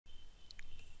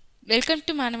Welcome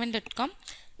to மாணவன்.com.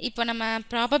 இப்போ நம்ம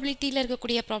ப்ராபபிலிட்டியில்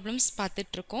இருக்கக்கூடிய ப்ராப்ளம்ஸ்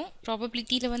பார்த்துட்ருக்கோம்.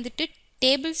 ப்ராபபிலிட்டியில் வந்துட்டு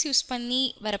டேபிள்ஸ் யூஸ் பண்ணி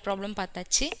வர ப்ராப்ளம்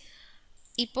பார்த்தாச்சு.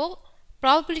 இப்போது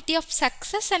ப்ராபபிலிட்டி ஆஃப்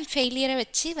சக்ஸஸ் அண்ட் ஃபெயிலியரை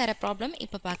வச்சு வர ப்ராப்ளம்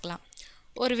இப்போ பார்க்கலாம்.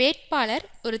 ஒரு வேட்பாளர்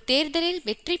ஒரு தேர்தலில்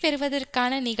வெற்றி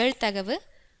பெறுவதற்கான நிகழ்தகவு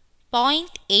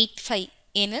 0.85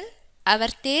 எனில்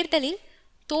அவர் தேர்தலில்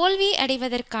தோல்வி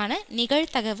அடைவதற்கான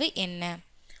நிகழ்தகவு என்ன?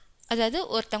 அதாவது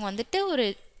ஒருத்தவங்க வந்துட்டு ஒரு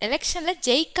எலெக்ஷனில்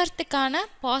ஜெயிக்கிறதுக்கான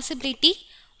பாசிபிலிட்டி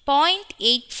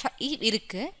 0.85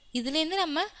 இருக்குது. இதுலேருந்து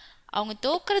நம்ம அவங்க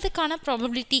தோக்கிறதுக்கான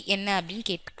ப்ராபபிலிட்டி என்ன அப்படின்னு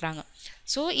கேட்டுக்கிறாங்க.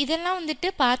 ஸோ இதெல்லாம் வந்துட்டு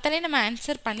பார்த்தாலே நம்ம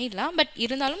ஆன்சர் பண்ணிடலாம். பட்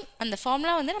இருந்தாலும் அந்த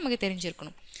ஃபார்முலா வந்து நமக்கு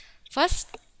தெரிஞ்சிருக்கணும்.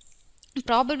 First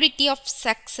probability of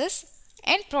success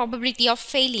and probability of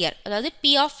failure, அதாவது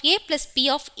P of A plus P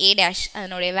of A dash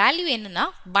அதனுடைய வேல்யூ என்னன்னா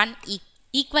 1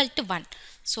 ஈக்குவல் டு 1.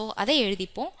 ஸோ அதை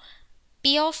எழுதிப்போம். P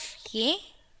of A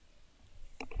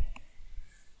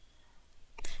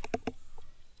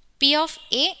P of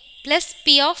A plus P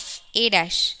of A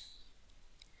dash,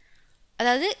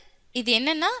 அதாவது இது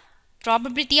என்னன்னா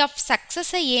probability of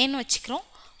சக்ஸஸை ஏன்னு வச்சுக்கிறோம்,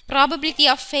 probability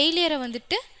of ஃபெயிலியரை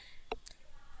வந்துட்டு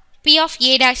P of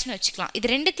A டேஷ்னு வச்சுக்கலாம்.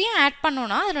 இது ரெண்டுத்தையும் ஆட்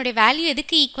பண்ணோன்னா அதனுடைய வேல்யூ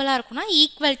எதுக்கு ஈக்குவலாக இருக்குன்னா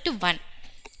ஈக்குவல் டு 1.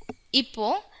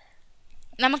 இப்போது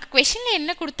நமக்கு கொஷனில்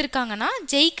என்ன கொடுத்துருக்காங்கன்னா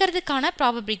ஜெயிக்கிறதுக்கான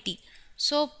probability.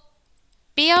 So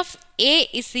P of A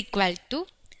is equal to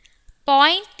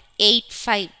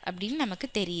 0.85 அப்படின்னு நமக்கு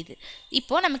தெரியுது.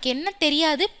 இப்போது நமக்கு என்ன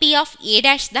தெரியாது, P of A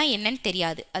dash தான் என்னன்னு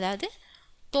தெரியாது. அதாவது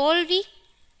தோல்வி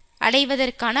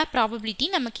அடைவதற்கான ப்ராபபிலிட்டி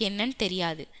நமக்கு என்னன்னு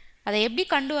தெரியாது. அதை எப்படி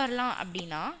கண்டு வரலாம்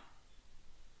அப்படின்னா,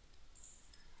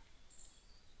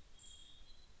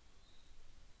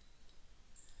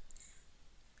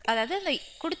 அதாவது அந்த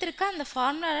கொடுத்துருக்க அந்த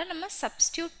ஃபார்முலாவில் நம்ம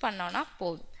சப்ஸ்டியூட் பண்ணோன்னா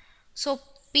போதும். So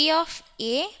P of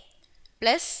A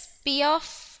plus P of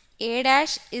A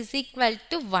dash is equal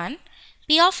to 1. P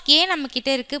of A நம்மக்கிட்ட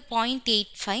இருக்குது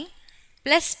 0.85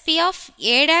 plus P of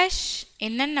A dash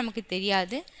என்னன்னு நமக்கு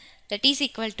தெரியாது, that is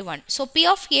equal to 1. So P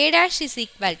of A dash is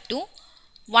equal to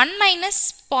 1 minus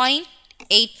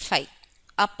 0.85.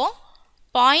 அப்போ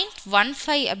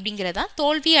 0.15 அப்படிங்கிறதா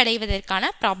தோல்வி அடைவதற்கான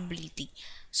probability.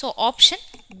 So option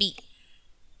B.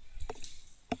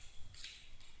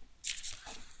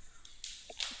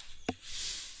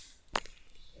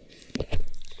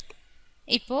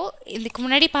 இப்போது இதுக்கு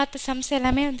முன்னாடி பார்த்த சம்ஸ்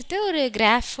எல்லாமே வந்துட்டு ஒரு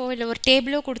கிராஃபோ இல்லை ஒரு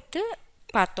டேபிளோ கொடுத்து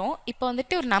பார்த்தோம். இப்போ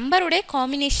வந்துட்டு ஒரு நம்பருடைய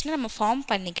காம்பினேஷனை நம்ம ஃபார்ம்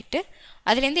பண்ணிக்கிட்டு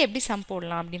அதுலேருந்து எப்படி சம்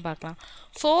போடலாம் அப்படின்னு பார்க்கலாம்.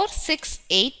 4, 6,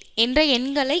 8 என்ற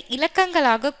எண்களை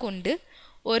இலக்கங்களாக கொண்டு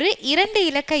ஒரு 2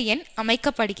 இலக்க எண்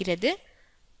அமைக்கப்படுகிறது.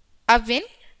 அவ்வெண்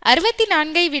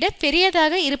 64ஐ விட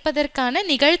பெரியதாக இருப்பதற்கான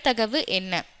நிகழ்தகவு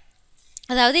என்ன?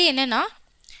 அதாவது என்னென்னா,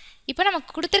 இப்போ நமக்கு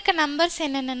கொடுத்துருக்க நம்பர்ஸ்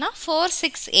என்னென்னா 4,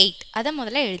 6, 8 அதை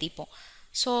முதல்ல எழுதிப்போம்.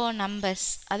 ஸோ நம்பர்ஸ்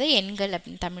அதை எண்கள்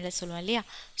அப்படின்னு தமிழில் சொல்லுவோம் இல்லையா?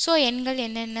 ஸோ எண்கள்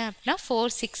என்னென்ன அப்படின்னா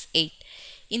 4, 6, 8.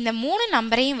 இந்த 3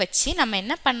 நம்பரையும் வச்சு நம்ம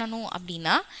என்ன பண்ணணும்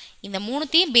அப்படின்னா, இந்த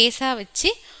 3த்தையும் பேஸாக வச்சு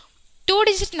 2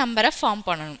 டிஜிட் நம்பரை ஃபார்ம்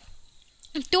பண்ணணும்.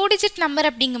 2 டிஜிட் நம்பர்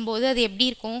அப்படிங்கும்போது அது எப்படி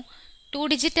இருக்கும்? 2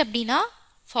 டிஜிட் அப்படின்னா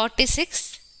 46,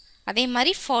 அதே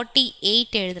மாதிரி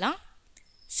 48 எழுதலாம்,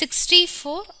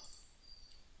 64,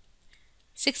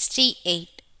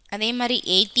 68, அதே மாதிரி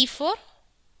 84,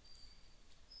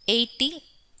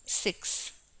 86.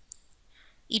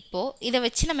 இப்போது இதை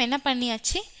வச்சு நம்ம என்ன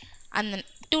பண்ணியாச்சு, அந்த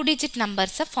 2 டிஜிட்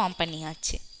நம்பர்ஸை ஃபார்ம்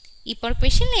பண்ணியாச்சு. இப்போ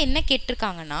கொஷனில் என்ன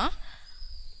கேட்டிருக்காங்கன்னா,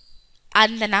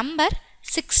 அந்த நம்பர்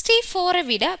 64ஐ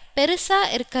விட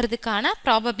பெருசாக இருக்கிறதுக்கான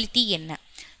ப்ராபபிலிட்டி என்ன?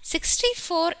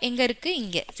 64 எங்கே இருக்குது?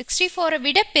 இங்கே. 64ஐ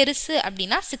விட பெருசு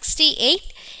அப்படின்னா 68,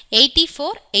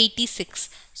 84, 86.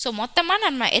 ஸோ மொத்தமாக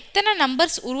நம்ம எத்தனை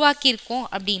நம்பர்ஸ் உருவாக்கியிருக்கோம்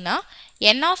அப்படின்னா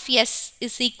n of s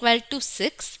is equal to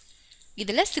 6.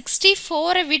 இதில்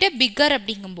 64ஐ விட பிக்கர்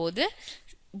அப்படிங்கும்போது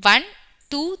 1,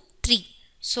 2, 3.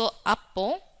 ஸோ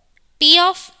அப்போது P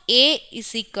of A is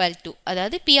equal to,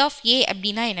 அதாவது P of A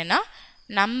அப்படின்னா என்னென்னா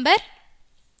number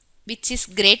which is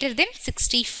greater than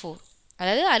 64,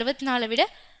 அதாவது 64 விட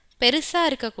பெருசாக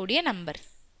இருக்கக்கூடிய நம்பர்.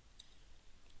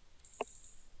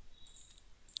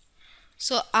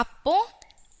 ஸோ அப்போது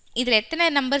இதில் எத்தனை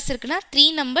நம்பர்ஸ் இருக்குன்னா 3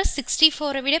 நம்பர்ஸ்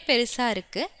 64ஐ விட பெருசாக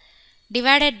இருக்குது,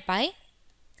 டிவைடட் பை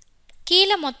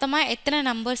கீழே மொத்தமாக எத்தனை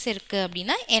நம்பர்ஸ் இருக்குது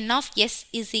அப்படின்னா n of s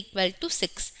is equal to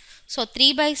 6. So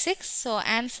 3/6. So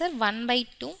answer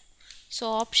 1/2. So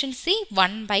option C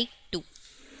 1/2.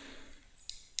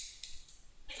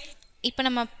 இப்போ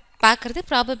நம்ம பார்க்குறது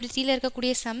ப்ராபபிலிட்டியில்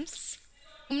இருக்கக்கூடிய சம்ஸ்.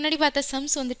 முன்னாடி பார்த்த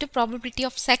சம்ஸ் வந்துட்டு probability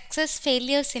of success,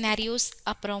 failure scenarios,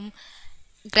 அப்புறம்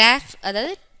கிராஃப்,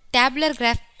 அதாவது டேபுலர்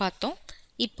கிராஃப் பார்த்தோம்.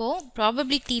 இப்போது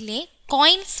ப்ராபபிலிட்டியிலே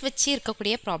காயின்ஸ் வச்சு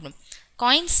இருக்கக்கூடிய ப்ராப்ளம்.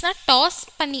 காயின்ஸ்னால் டாஸ்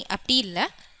பண்ணி அப்படி இல்லை,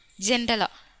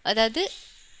 ஜென்ரலாக, அதாவது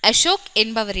அசோக்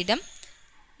என்பவரிடம்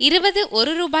 20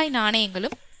 1 ரூபாய்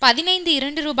நாணயங்களும் 15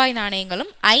 2 ரூபாய்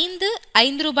நாணயங்களும் 5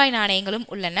 5 ரூபாய் நாணயங்களும்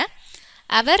உள்ளன.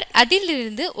 அவர்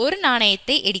அதிலிருந்து ஒரு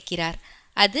நாணயத்தை எடுக்கிறார்.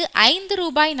 அது 5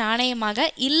 ரூபாய் நாணயமாக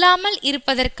இல்லாமல்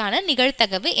இருப்பதற்கான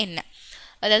நிகழ்தகவு என்ன?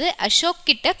 அதாவது அசோக்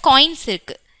கிட்ட காயின்ஸ்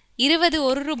இருக்கு, 20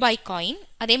 1 ரூபாய் காயின்.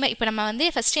 அதே மாதிரி இப்போ நம்ம வந்து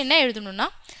ஃபர்ஸ்ட் என்ன எழுதணும்னா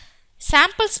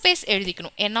சாம்பிள் ஸ்பேஸ்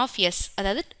எழுதிக்கணும், n of s.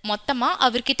 அதாவது மொத்தமாக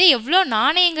அவர்கிட்ட எவ்வளோ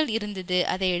நாணயங்கள் இருந்தது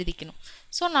அதை எழுதிக்கணும்.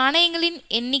 ஸோ நாணயங்களின்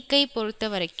எண்ணிக்கை பொறுத்த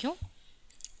வரைக்கும்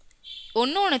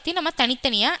ஒன்றையும் நம்ம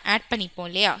தனித்தனியாக ஆட் பண்ணிப்போம்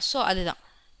இல்லையா? ஸோ அதுதான்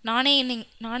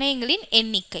நாணயங்களின்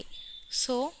எண்ணிக்கை.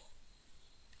 ஸோ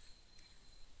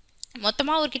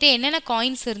மொத்தமாக அவர்கிட்ட என்னென்ன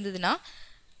காயின்ஸ் இருந்ததுன்னா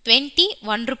 20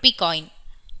 1 rupee coin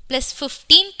plus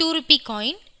 15 2 rupee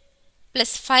coin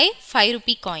plus 5 5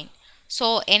 rupee coin. So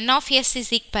n of s is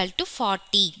equal to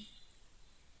 40.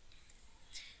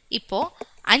 இப்போது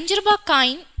 5 ரூபாய்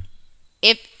காயின்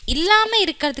இல்லாமல்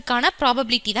இருக்கிறதுக்கான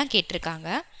ப்ராபபிலிட்டி தான் கேட்டிருக்காங்க.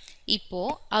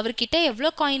 இப்போது அவர்கிட்ட எவ்வளோ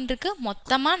காயின் இருக்குது?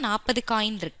 மொத்தமாக 40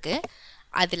 காயின் இருக்குது.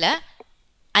 அதில்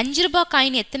 5 ரூபாய்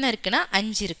காயின் எத்தனை இருக்குன்னா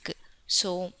 5 இருக்குது.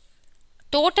 ஸோ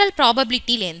டோட்டல்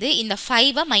ப்ராபபிலிட்டிலேருந்து இந்த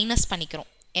 5ஐ மைனஸ் பண்ணிக்கிறோம்.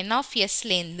 n of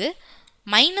sலேருந்து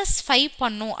 -5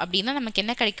 பண்ணோம் அப்படின்னா நமக்கு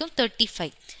என்ன கிடைக்கும்?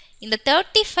 35. இந்த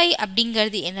 35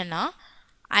 அப்படிங்கிறது என்னென்னா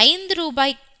 5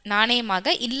 ரூபாய்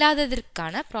நாணயமாக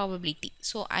இல்லாததற்கான ப்ராபபிலிட்டி.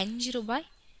 ஸோ 5 ரூபாய்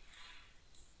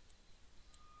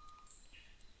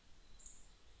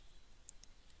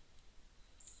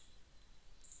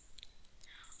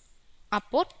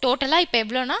அப்போது டோட்டலாக இப்போ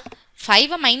எவ்வளோனா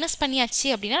 5ஐ மைனஸ் பண்ணியாச்சு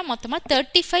அப்படின்னா மொத்தமாக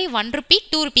 35 1 rupee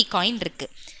 2 rupee காயின்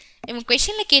இருக்குது. இவங்க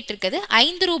கொஷனில் கேட்டிருக்கிறது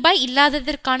 5 ரூபாய்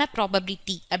இல்லாததற்கான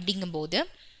ப்ராபபிலிட்டி. அப்படிங்கும்போது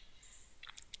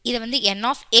இதை வந்து n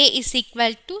of a is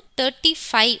equal to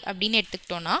 35 அப்படின்னு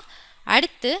எடுத்துக்கிட்டோன்னா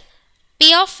அடுத்து p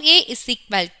of a is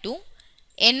equal to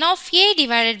n of a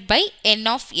divided by n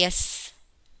of s.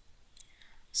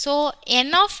 So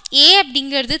n of a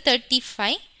அப்படிங்கிறது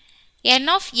 35, n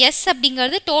of s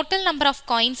அப்படிங்கிறது டோட்டல் நம்பர் ஆஃப்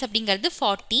காயின்ஸ் அப்படிங்கிறது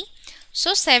 40. So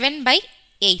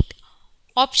 7/8.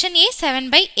 Option A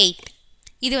 7/8.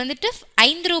 இது வந்துட்டு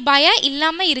 5 ரூபாயா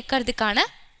இல்லாமல் இருக்கிறதுக்கான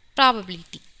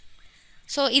ப்ராபபிலிட்டி.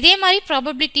 ஸோ இதே மாதிரி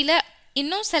ப்ராபபிலிட்டியில்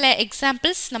இன்னும் சில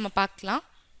எக்ஸாம்பிள்ஸ் நம்ம பார்க்கலாம்.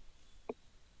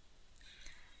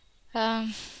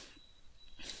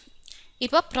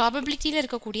 இப்போ ப்ராபபிலிட்டியில்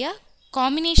இருக்கக்கூடிய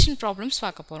காம்பினேஷன் ப்ராப்ளம்ஸ்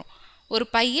பார்க்க போகிறோம். ஒரு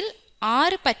பையில்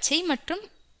 6 பச்சை மற்றும்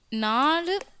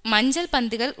 4 மஞ்சள்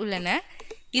பந்துகள் உள்ளன.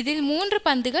 இதில் 3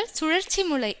 பந்துகள் சுழற்சி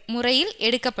முறையில்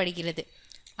எடுக்கப்படுகிறது.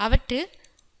 அவற்றில்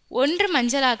 1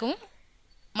 மஞ்சளாகவும்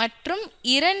மற்றும்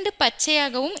 2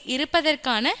 பச்சையாகவும்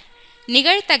இருப்பதற்கான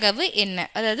நிகழ்தகவு என்ன?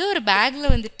 அதாவது ஒரு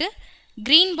பேக்கில் வந்துட்டு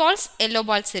க்ரீன் பால்ஸ் எல்லோ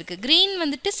பால்ஸ் இருக்குது. க்ரீன்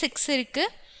வந்துட்டு 6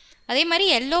 இருக்குது, அதே மாதிரி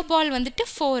எல்லோ பால் வந்துட்டு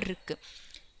 4 இருக்குது.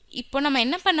 இப்போ நம்ம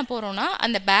என்ன பண்ண போகிறோம்னா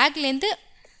அந்த பேக்லேருந்து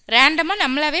ரேண்டமாக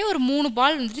நம்மளாவே ஒரு 3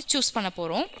 பால் வந்துட்டு சூஸ் பண்ண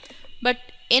போகிறோம். பட்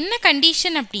என்ன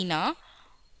கண்டிஷன் அப்படின்னா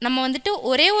நம்ம வந்துட்டு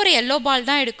ஒரே ஒரு எல்லோ பால்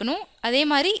தான் எடுக்கணும், அதே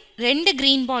மாதிரி 2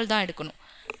 க்ரீன் பால் தான் எடுக்கணும்.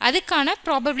 அதுக்கான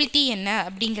ப்ராபபிலிட்டி என்ன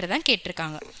அப்படிங்கிறதான்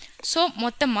கேட்டிருக்காங்க. ஸோ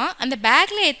மொத்தமாக அந்த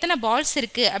பேக்கில் எத்தனை பால்ஸ்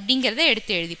இருக்குது அப்படிங்கிறத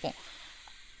எடுத்து எழுதிப்போம்.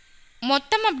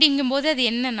 மொத்தம் அப்படிங்கும்போது அது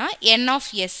என்னன்னா n of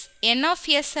s. n of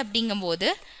s அப்படிங்கும்போது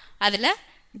அதில்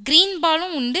க்ரீன்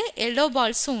பாலும் உண்டு எல்லோ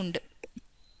பால்ஸும் உண்டு.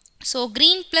 So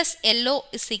green plus yellow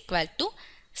is equal to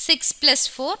 6 +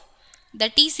 4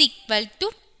 that is equal to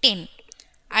 10.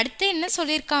 அடுத்து என்ன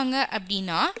சொல்லியிருக்காங்க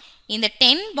அப்படின்னா இந்த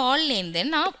 10 பால்லேருந்து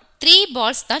நான் 3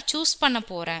 பால்ஸ் தான் சூஸ் பண்ண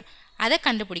போகிறேன், அதை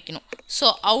கண்டுபிடிக்கணும். So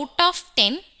out of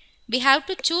 10 we have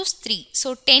to choose 3. So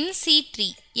 10C3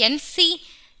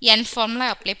 NCN formula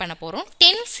apply பண்ண போகிறோம்.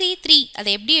 10C3 அதை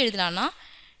எப்படி எழுதலாம்னா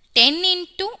 10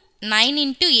 × 9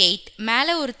 × 8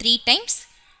 மேலே ஒரு 3 டைம்ஸ்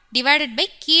டிவைடட் பை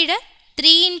கீழே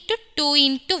 3 × 2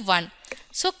 × 1.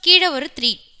 ஸோ கீழே ஒரு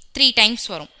 3 டைம்ஸ்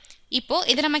வரும். இப்போது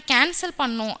இதை நம்ம கேன்சல்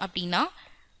பண்ணோம் அப்படின்னா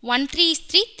 1 3 is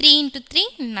 3, 3 × 3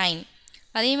 9.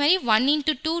 அதே மாதிரி 1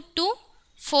 × 2 2,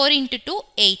 4 × 2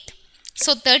 8.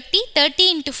 ஸோ 30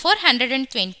 × 4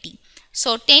 120. ஸோ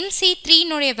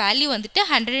 10C3னுடைய வேல்யூ வந்துட்டு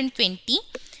 120.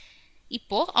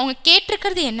 இப்போது அவங்க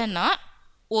கேட்டிருக்கிறது என்னென்னா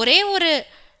ஒரே ஒரு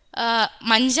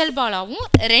மஞ்சள் பாலாகவும்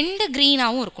 2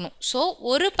 க்ரீனாகவும் இருக்கணும். ஸோ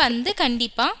ஒரு பந்து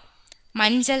கண்டிப்பாக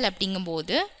மஞ்சள்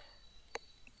அப்படிங்கும்போது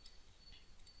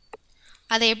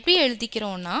அதை எப்படி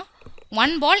எழுதிக்கிறோன்னா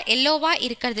 1 பால் எல்லோவாக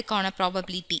இருக்கிறதுக்கான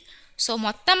ப்ராபபிலிட்டி. ஸோ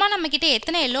மொத்தமாக நம்மக்கிட்ட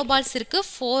எத்தனை எல்லோ பால்ஸ் இருக்குது?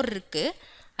 4 இருக்குது.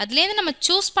 அதுலேருந்து நம்ம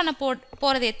சூஸ் பண்ண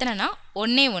போகிறது எத்தனைனா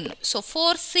 1. So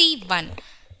 4C1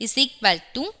 is equal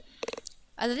to,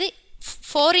 அதாவது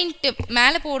 4 ×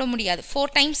 மேலே போட முடியாது 4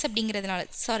 டைம்ஸ் அப்படிங்கிறதுனால,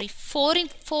 சாரி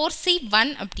 4C1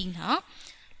 அப்படின்னா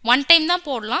 1 டைம் தான்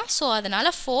போடலாம். ஸோ அதனால்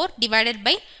 4 டிவைடட்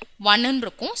பை 1ன்னு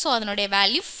இருக்கும். ஸோ அதனுடைய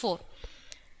வேல்யூ 4.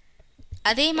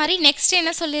 அதே மாதிரி நெக்ஸ்ட்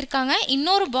என்ன சொல்லியிருக்காங்க,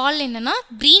 இன்னொரு பால் என்னன்னா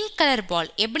க்ரீன் கலர் பால்.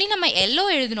 எப்படி நம்ம எல்லோ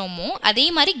எழுதணுமோ அதே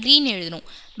மாதிரி க்ரீன் எழுதணும்.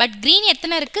 பட் க்ரீன்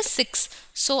எத்தனை இருக்குது? 6.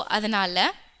 ஸோ அதனால்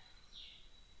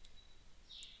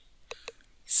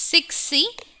 6C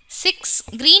 6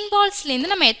 க்ரீன்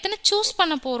பால்ஸ்லேருந்து நம்ம எத்தனை சூஸ்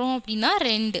பண்ண போகிறோம் அப்படின்னா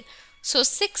 2. So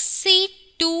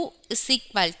 6C2 is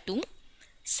equal to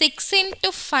 6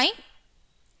 into 5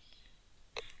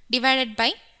 divided by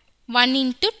 1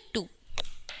 into 2.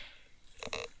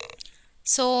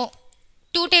 So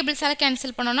 2 டேபிள்ஸால்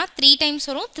cancel பண்ணோன்னா 3 டைம்ஸ்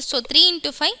வரும். So 3 into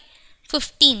 5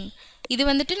 15. இது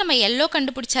வந்துட்டு நம்ம எல்லோ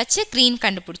கண்டுபிடிச்சாச்சு, க்ரீன்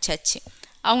கண்டுபிடிச்சாச்சு.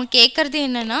 அவங்க கேட்குறது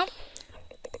என்னென்னா,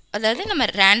 அதாவது நம்ம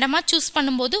ரேண்டமாக சூஸ்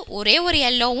பண்ணும்போது ஒரே ஒரு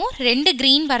எல்லோவும் 2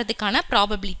 க்ரீன் வரதுக்கான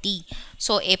ப்ராபபிலிட்டி.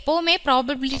 ஸோ எப்போவுமே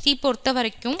ப்ராபபிலிட்டி பொறுத்த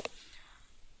வரைக்கும்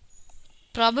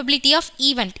ப்ராபபிலிட்டி ஆஃப்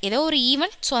ஈவெண்ட், ஏதோ ஒரு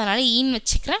ஈவெண்ட், ஸோ அதனால் ஈன்னு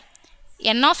வச்சுக்கிறேன்.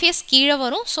 n(s) கீழே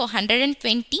வரும். ஸோ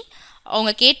 120.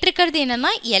 அவங்க கேட்டிருக்கிறது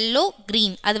என்னென்னா எல்லோ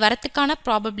க்ரீன் அது வரத்துக்கான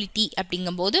ப்ராபபிலிட்டி.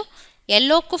 அப்படிங்கும்போது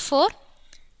எல்லோக்கு 4,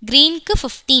 க்ரீனுக்கு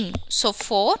 15. So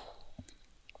 4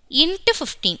 into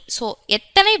 15. ஸோ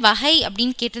எத்தனை வகை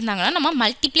அப்படின்னு கேட்டிருந்தாங்கன்னா நம்ம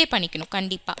மல்டிப்ளை பண்ணிக்கணும்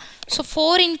கண்டிப்பாக. ஸோ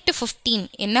 4 into 15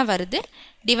 என்ன வருது?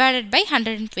 Divided by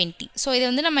 120. ஸோ இதை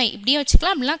வந்து நம்ம இப்படியும்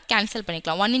வச்சுக்கலாம், அப்படிலாம் கேன்சல்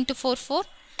பண்ணிக்கலாம். 1 into 4 4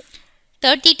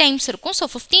 30 டைம்ஸ் இருக்கும். ஸோ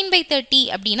 15/30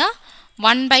 அப்படின்னா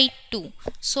 1/2.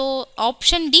 So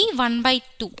option D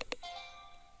 1/2.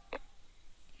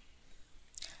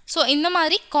 ஸோ இந்த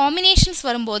மாதிரி காம்பினேஷன்ஸ்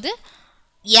வரும்போது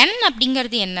n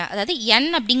அப்படிங்கிறது என்ன, அதாவது n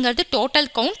அப்படிங்கிறது டோட்டல்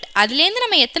கவுண்ட், அதுலேருந்து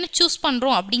நம்ம எத்தனை சூஸ்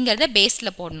பண்ணுறோம் அப்படிங்கிறத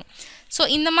பேஸில் போடணும். ஸோ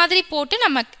இந்த மாதிரி போட்டு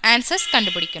நம்ம ஆன்சர்ஸ்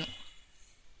கண்டுபிடிக்கணும்.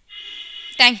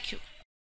 தேங்க்யூ.